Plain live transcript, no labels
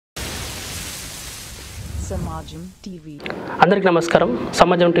SamajamTV. అందరికీ నమస్కారం.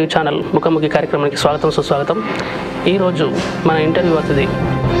 సమాజం టీవీ ఛానల్ ముఖాముఖి కార్యక్రమానికి స్వాగతం సుస్వాగతం. ఈరోజు మన ఇంటర్వ్యూ అతిథి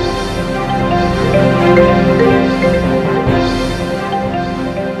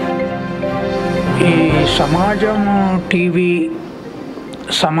ఈ సమాజం టీవీ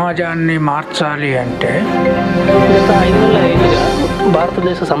సమాజాన్ని మార్చాలి అంటే గత 5 ఏళ్ళుగా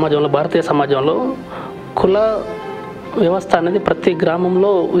భారతీయ సమాజంలో కుల వ్యవస్థ అనేది ప్రతి గ్రామంలో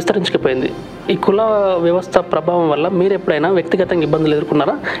విస్తరించుకుపోయింది. ఈ కుల వ్యవస్థ ప్రభావం వల్ల మీరు ఎప్పుడైనా వ్యక్తిగతంగా ఇబ్బందులు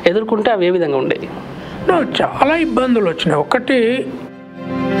ఎదుర్కొన్నారా? ఎదుర్కొంటే అవి ఏ విధంగా ఉండేవి? చాలా ఇబ్బందులు వచ్చినాయి. ఒకటి,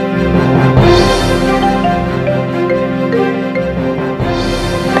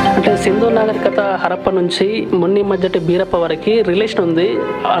 అంటే సింధు నాగరికత హరప్ప నుంచి మొన్ని మధ్యటి బీరప్ప వరకు రిలేషన్ ఉంది,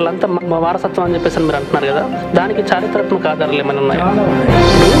 వాళ్ళంతా మా వారసత్వం అని చెప్పేసి మీరు అంటున్నారు కదా, దానికి చారిత్రాత్మక ఆధారాలు ఏమైనా ఉన్నాయా?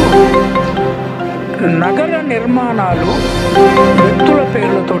 నగర నిర్మాణాలు వ్యక్తుల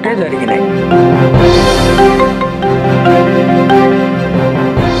పేర్లతోటే జరిగినాయి.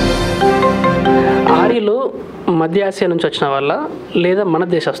 ఆర్యులు మధ్య ఆసియా నుంచి వచ్చిన వాళ్ళ లేదా మన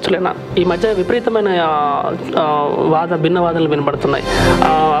దేశస్తులేనా? ఈ మధ్య విపరీతమైన భిన్నవాదనలు వినబడుతున్నాయి.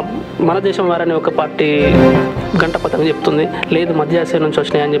 మన దేశం వారని ఒక పార్టీ గంటపథం చెప్తుంది, లేదు మధ్య ఆసియా నుంచి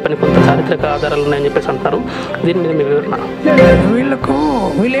వచ్చినాయి అని చెప్పని కొంత చారిత్రక ఆధారాలు ఉన్నాయని చెప్పేసి అంటున్నారు. దీని మీద మీ వివరణ?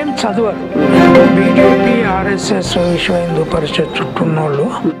 వీళ్ళేం చదవరు. బీజేపీ, ఆర్ఎస్ఎస్, విశ్వ హిందూ పరిషత్ చుట్టూన్నోళ్ళు.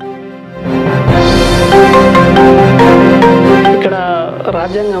 ఇక్కడ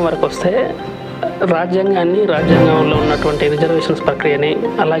రాజ్యాంగం వరకు వస్తే రాజ్యాంగంలో ఉన్నటువంటి రిజర్వేషన్స్ ప్రక్రియని,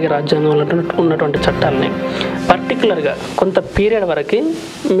 అలాగే రాజ్యాంగంలో ఉన్నటువంటి చట్టాలని పర్టికులర్గా కొంత పీరియడ్ వరకు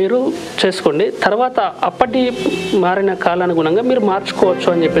మీరు చేసుకోండి, తర్వాత అప్పటి మారిన కాలానుగుణంగా మీరు మార్చుకోవచ్చు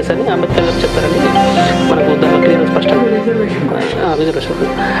అని చెప్పేసి అంబేద్కర్ గారు చెప్పారని మనకు దాంట్లో క్లియర్ స్పష్టంగా రిజర్వేషన్.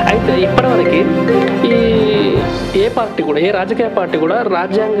 అయితే ఇప్పటివరకు ఏ రాజకీయ పార్టీ కూడా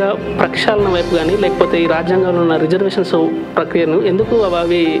రాజ్యాంగ ప్రక్షాళన వైపు కానీ, లేకపోతే ఈ రాజ్యాంగంలో ఉన్న రిజర్వేషన్స్ ప్రక్రియను ఎందుకు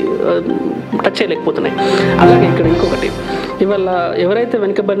అవి టచ్ చేయలేకపోతున్నాయి. అలాగే ఇక్కడ ఇంకొకటి, ఇవాళ ఎవరైతే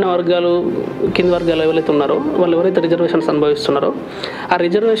వెనుకబడిన వర్గాలు, కింది వర్గాలు ఎవరైతే ఉన్నారో వాళ్ళు ఎవరైతే రిజర్వేషన్స్ అనుభవిస్తున్నారో ఆ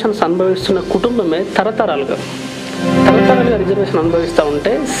రిజర్వేషన్స్ అనుభవిస్తున్న కుటుంబమే తరతరాలుగా రిజర్వేషన్ అనుభవిస్తూ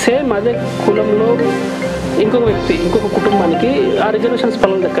ఉంటే సేమ్ అదే కులంలో ఇంకొక కుటుంబానికి ఆ రిజర్వేషన్స్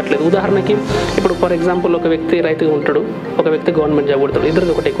ఫలం దక్కట్లేదు. ఉదాహరణకి ఇప్పుడు ఫర్ ఎగ్జాంపుల్ ఒక వ్యక్తి రైతుగా ఉంటాడు, ఒక వ్యక్తి గవర్నమెంట్ జాబ్ కొడతాడు,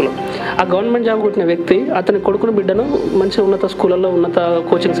 ఇద్దరిది ఒకటే కులం. ఆ గవర్నమెంట్ జాబ్ కొట్టిన వ్యక్తి అతని కొడుకుని బిడ్డను మంచి ఉన్నత స్కూళ్ళల్లో, ఉన్నత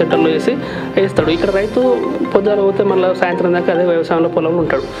కోచింగ్ సెంటర్లో వేస్తాడు. ఇక్కడ రైతు పొద్దున పోతే మళ్ళీ సాయంత్రం దాకా అదే వ్యవసాయంలో పొలంలో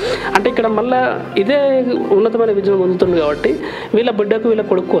ఉంటాడు. అంటే ఇక్కడ మళ్ళీ ఇదే ఉన్నతమైన విద్యను పొందుతుంది కాబట్టి వీళ్ళ బిడ్డకు వీళ్ళ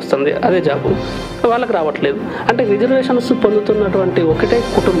కొడుకు వస్తుంది అదే జాబు, వాళ్ళకి రావట్లేదు. అంటే రిజర్వేషన్స్ పొందుతున్నటువంటి ఒకటే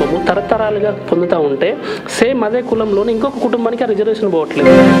కుటుంబము తరతరాలుగా పొందుతూ ఉంటే సేమ్ అదే కులంలోని ఇంకొక కుటుంబానికి ఆ రిజర్వేషన్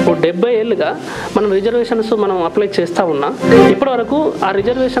పోవట్లేదు. ఇప్పుడు 70 ఏళ్ళుగా మనం రిజర్వేషన్స్ అప్లై చేస్తూ ఉన్నా ఇప్పటి వరకు ఆ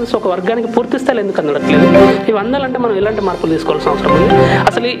రిజర్వేషన్స్ ఒక వర్గానికి పూర్తి స్థాయిలో ఎందుకు అందడట్లేదు? ఇవి అందాలంటే మనం ఎలాంటి మార్పులు తీసుకోవాల్సిన అవసరం ఉంది?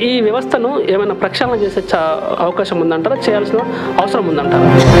 అసలు ఈ వ్యవస్థను ఏమైనా ప్రక్షాళన చేసే అవకాశం ఉందంటారా? చేయాల్సిన అవసరం ఉందంటారా?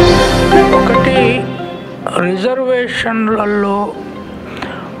 ఒకటి, రిజర్వేషన్లలో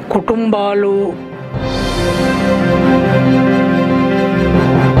కుటుంబాలు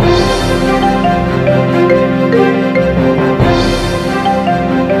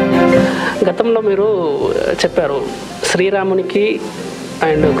గతంలో మీరు చెప్పారు శ్రీరామునికి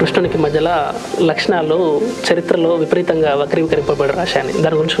అండ్ కృష్ణునికి మధ్యలో లక్షణాలు చరిత్రలో విపరీతంగా వక్రీకరింపబడి రాశాయని,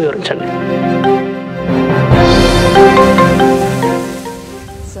 దాని గురించి వివరించండి.